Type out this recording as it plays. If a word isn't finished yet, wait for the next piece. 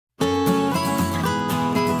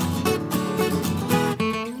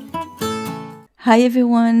Hi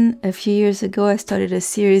everyone! A few years ago I started a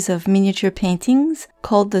series of miniature paintings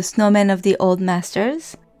called the Snowmen of the Old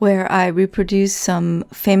Masters, where I reproduce some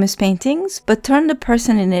famous paintings but turn the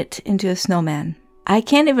person in it into a snowman. I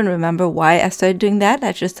can't even remember why I started doing that,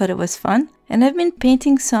 I just thought it was fun. And I've been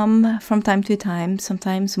painting some from time to time,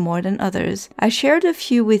 sometimes more than others. I shared a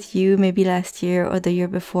few with you maybe last year or the year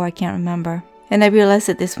before, I can't remember. And I realized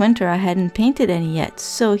that this winter I hadn't painted any yet,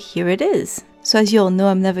 so here it is. So as you all know,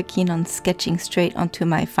 I'm never keen on sketching straight onto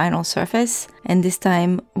my final surface, and this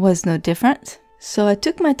time was no different. So I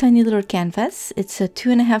took my tiny little canvas, it's a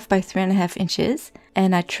 2.5 by 3.5 inches,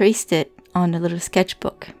 and I traced it on a little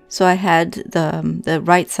sketchbook. So I had the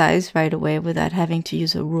right size right away without having to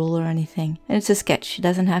use a rule or anything. And it's a sketch, it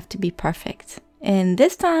doesn't have to be perfect. And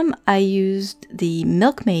this time I used the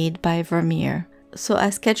Milkmaid by Vermeer. So I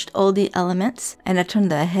sketched all the elements and I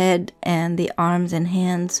turned the head and the arms and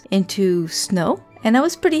hands into snow. And I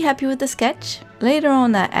was pretty happy with the sketch. Later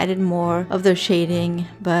on I added more of the shading,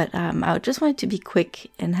 but I just wanted to be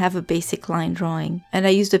quick and have a basic line drawing. And I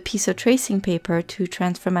used a piece of tracing paper to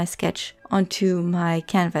transfer my sketch onto my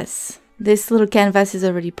canvas. This little canvas is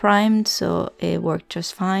already primed, so it worked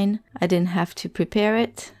just fine. I didn't have to prepare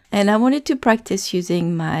it. And I wanted to practice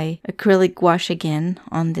using my acrylic gouache again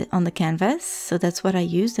on the canvas. So that's what I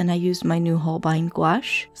used, and I used my new Holbein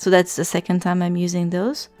gouache. So that's the second time I'm using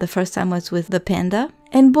those. The first time was with the panda.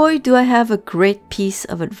 And boy, do I have a great piece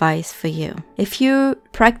of advice for you. If you're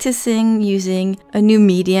practicing using a new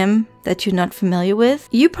medium that you're not familiar with,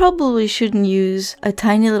 you probably shouldn't use a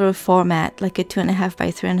tiny little format like a 2.5 by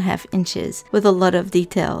 3.5 inches with a lot of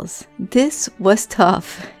details. This was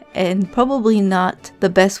tough. And probably not the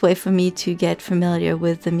best way for me to get familiar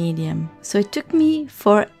with the medium. So it took me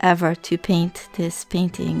forever to paint this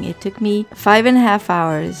painting. It took me 5.5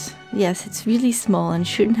 hours. Yes, it's really small and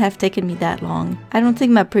shouldn't have taken me that long. I don't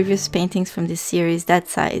think my previous paintings from this series that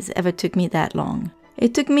size ever took me that long.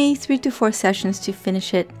 It took me 3 to 4 sessions to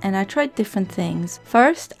finish it, and I tried different things.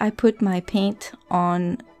 First, I put my paint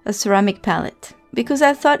on a ceramic palette, because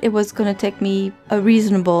I thought it was going to take me a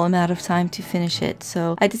reasonable amount of time to finish it.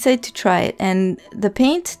 So I decided to try it, and the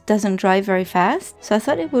paint doesn't dry very fast, so I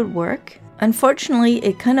thought it would work. Unfortunately,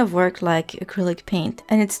 it kind of worked like acrylic paint,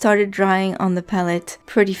 and it started drying on the palette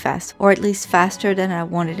pretty fast, or at least faster than I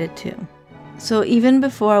wanted it to. So even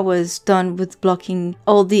before I was done with blocking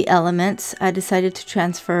all the elements, I decided to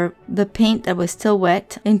transfer the paint that was still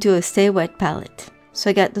wet into a stay wet palette. So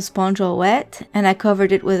I got the sponge all wet and I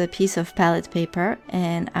covered it with a piece of palette paper,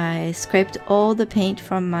 and I scraped all the paint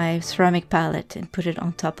from my ceramic palette and put it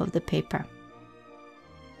on top of the paper.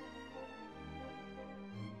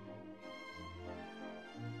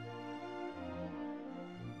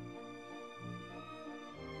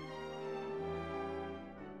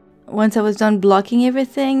 Once I was done blocking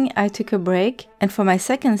everything, I took a break, and for my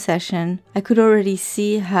second session, I could already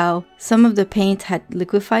see how some of the paint had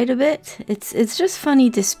liquefied a bit. It's just funny,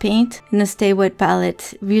 this paint in a stay wet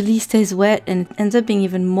palette really stays wet and ends up being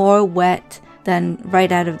even more wet than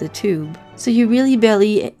right out of the tube. So you really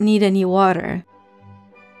barely need any water.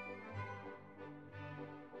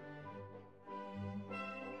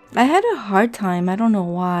 I had a hard time, I don't know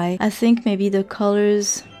why. I think maybe the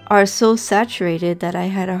colors are so saturated that I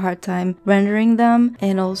had a hard time rendering them,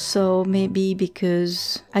 and also maybe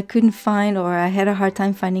because I couldn't find, or I had a hard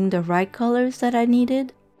time finding the right colors that I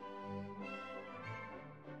needed.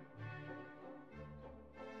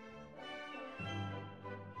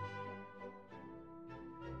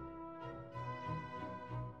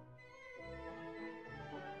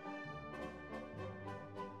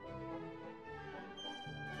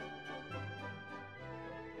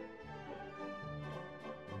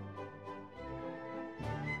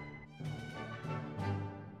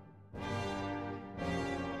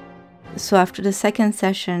 So after the second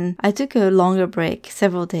session, I took a longer break,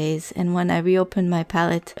 several days, and when I reopened my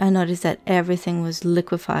palette, I noticed that everything was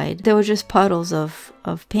liquefied. There were just puddles of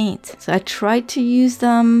paint. So I tried to use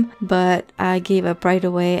them, but I gave up right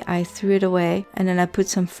away. I threw it away, and then I put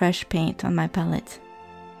some fresh paint on my palette.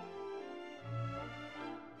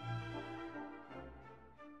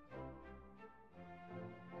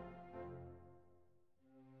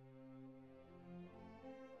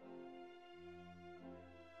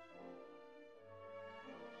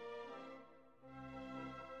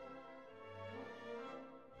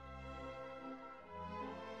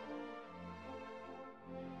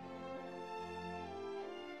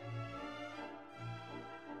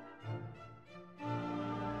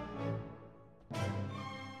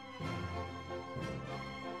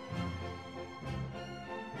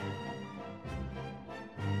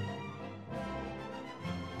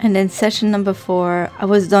 And then session number 4, I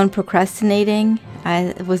was done procrastinating.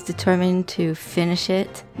 I was determined to finish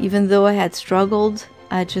it. Even though I had struggled,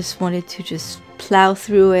 I just wanted to just plow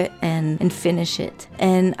through it and finish it.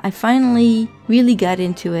 And I finally really got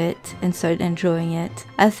into it and started enjoying it.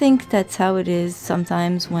 I think that's how it is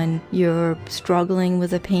sometimes when you're struggling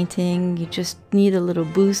with a painting. You just need a little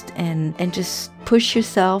boost and just push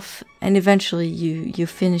yourself, and eventually you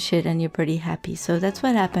finish it and you're pretty happy. So that's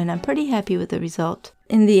what happened. I'm pretty happy with the result.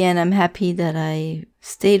 In the end, I'm happy that I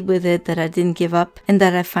stayed with it, that I didn't give up, and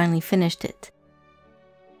that I finally finished it.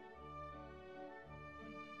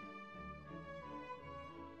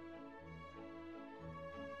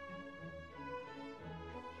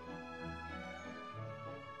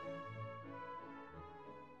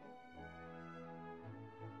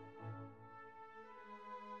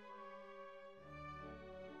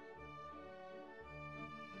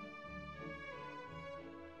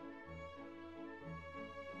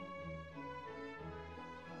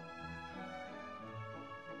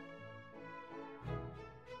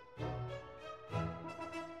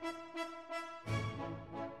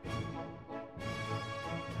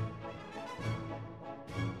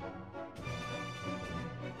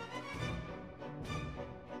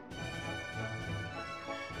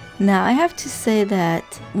 Now I have to say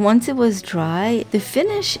that once it was dry, the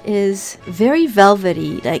finish is very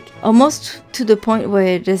velvety, like almost to the point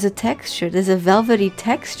where there's a velvety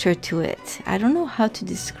texture to it. I don't know how to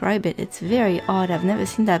describe it. It's very odd. I've never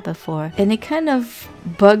seen that before. And it kind of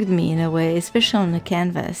bugged me in a way, especially on the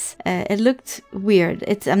canvas. It looked weird.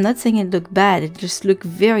 I'm not saying it looked bad. It just looked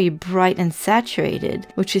very bright and saturated,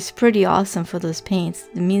 which is pretty awesome for those paints.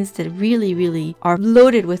 It means that really are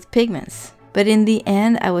loaded with pigments. But in the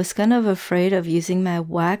end, I was kind of afraid of using my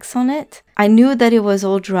wax on it. I knew that it was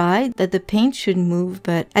all dry, that the paint should move,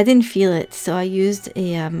 but I didn't feel it. So I used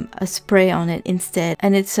a spray on it instead.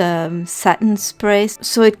 And it's a satin spray,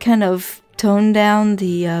 so it kind of toned down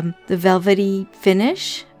the velvety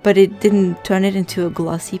finish, but it didn't turn it into a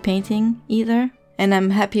glossy painting either. And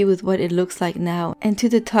I'm happy with what it looks like now. And to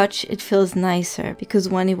the touch, it feels nicer, because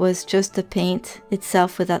when it was just the paint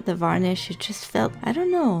itself without the varnish, it just felt, I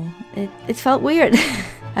don't know, it felt weird.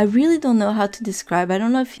 I really don't know how to describe. I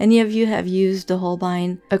don't know if any of you have used the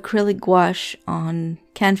Holbein Acrylic Gouache on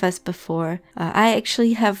canvas before. I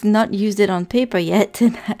actually have not used it on paper yet,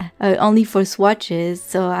 only for swatches,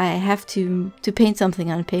 so I have to paint something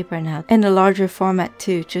on paper now, and a larger format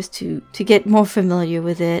too, just to get more familiar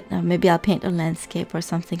with it. Maybe I'll paint a landscape or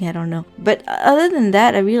something, I don't know. But other than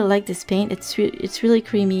that, I really like this paint. It's really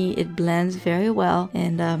creamy, it blends very well,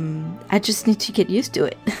 and I just need to get used to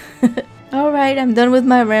it. Alright, I'm done with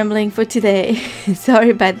my rambling for today.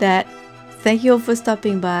 Sorry about that. Thank you all for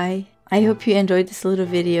stopping by. I hope you enjoyed this little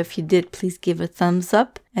video. If you did, please give a thumbs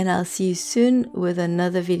up, and I'll see you soon with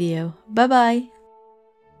another video. Bye bye!